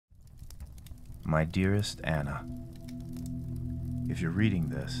My dearest Anna, if you're reading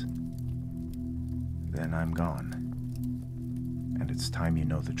this, then I'm gone. And it's time you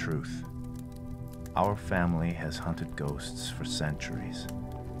know the truth. Our family has hunted ghosts for centuries.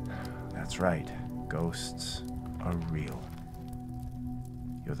 That's right, ghosts are real.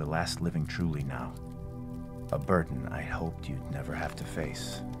 You're the last living truly now. A burden I hoped you'd never have to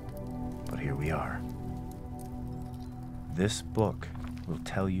face. But here we are. This book will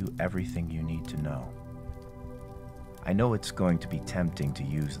tell you everything you need to know. I know it's going to be tempting to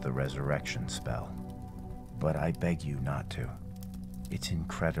use the resurrection spell, but I beg you not to. It's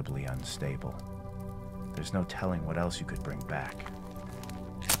incredibly unstable. There's no telling what else you could bring back.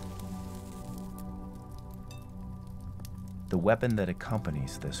 The weapon that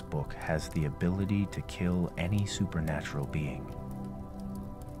accompanies this book has the ability to kill any supernatural being.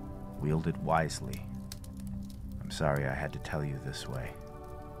 Wield it wisely. I'm sorry I had to tell you this way.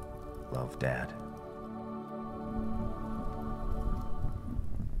 Love, Dad.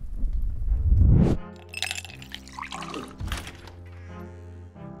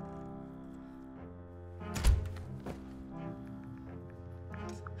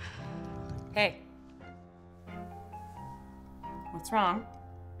 Hey. What's wrong?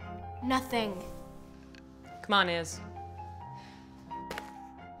 Nothing. Come on, Iz.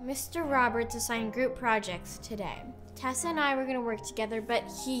 Mr. Roberts assigned group projects today. Tessa and I were gonna work together, but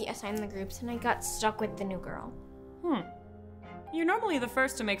he assigned the groups and I got stuck with the new girl. You're normally the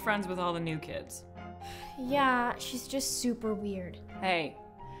first to make friends with all the new kids. Yeah, she's just super weird. Hey,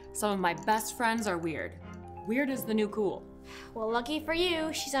 some of my best friends are weird. Weird is the new cool. Well, lucky for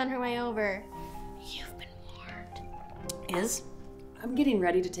you, she's on her way over. You've been warned. Iz, I'm getting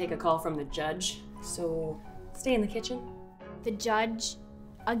ready to take a call from the judge, so stay in the kitchen. The judge?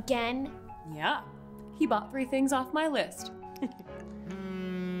 Again? Yeah, he bought 3 things off my list.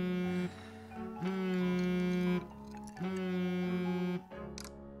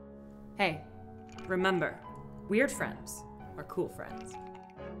 Hey, remember, weird friends are cool friends.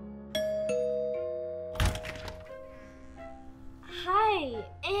 Hi,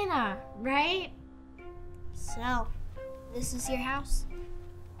 Anna, right? So, this is your house?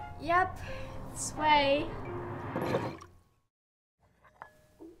 Yep, this way.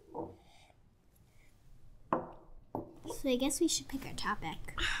 So I guess we should pick our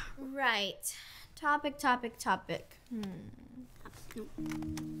topic. Right. Topic.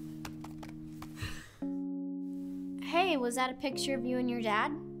 Hey, was that a picture of you and your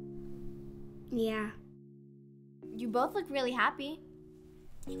dad? Yeah, You both look really happy.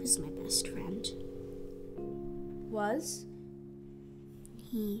 he was my best friend. Was?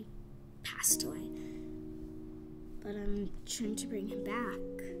 He passed away. But I'm trying to bring him back.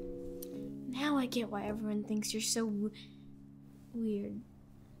 Now I get why everyone thinks you're so weird.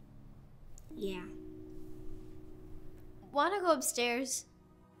 Yeah. Wanna go upstairs?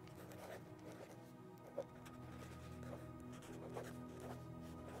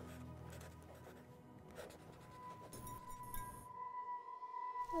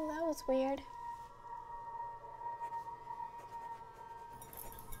 Well, that was weird.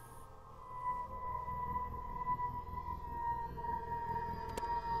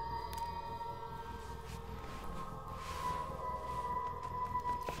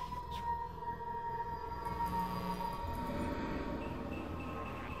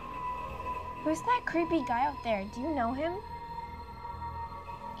 Who's that creepy guy out there? Do you know him?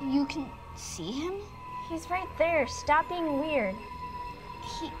 You can see him? He's right there. Stop being weird.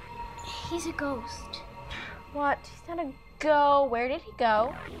 He's a ghost. What? He's not a go. Where did he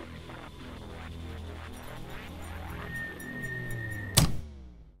go?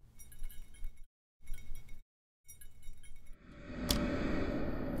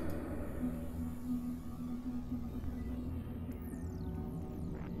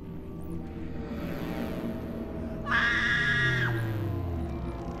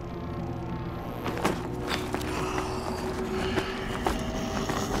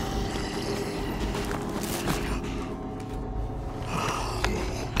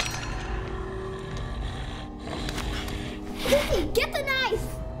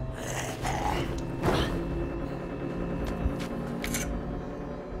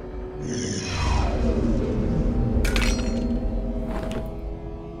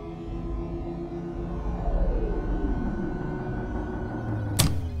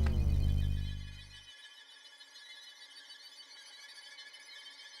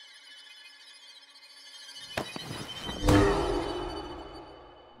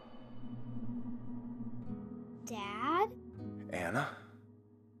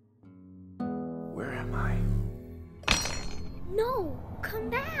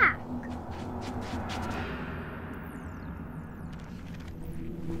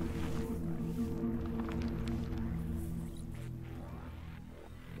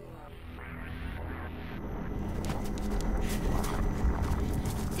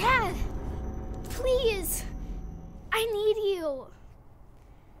 Dad! Please! I need you!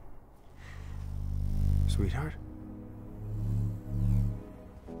 Sweetheart?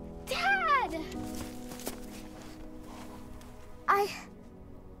 Dad!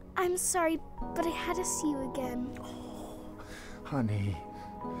 I'm sorry, but I had to see you again. Honey,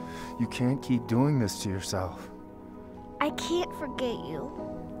 you can't keep doing this to yourself. I can't forget you.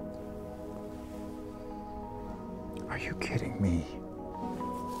 Are you kidding me?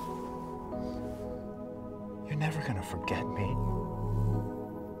 You're never gonna forget me.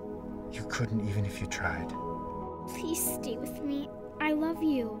 You couldn't even if you tried. Please stay with me. I love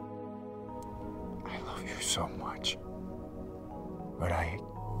you. I love you so much. But I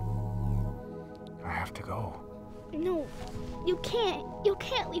have to go. No, you can't. You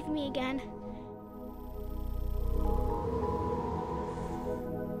can't leave me again.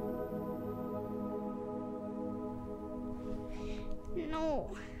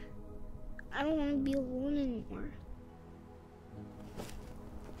 No, I don't want to be alone anymore.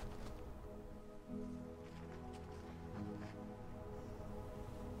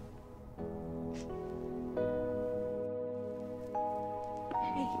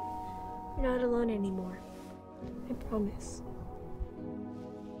 Hey, you're not alone anymore. I promise.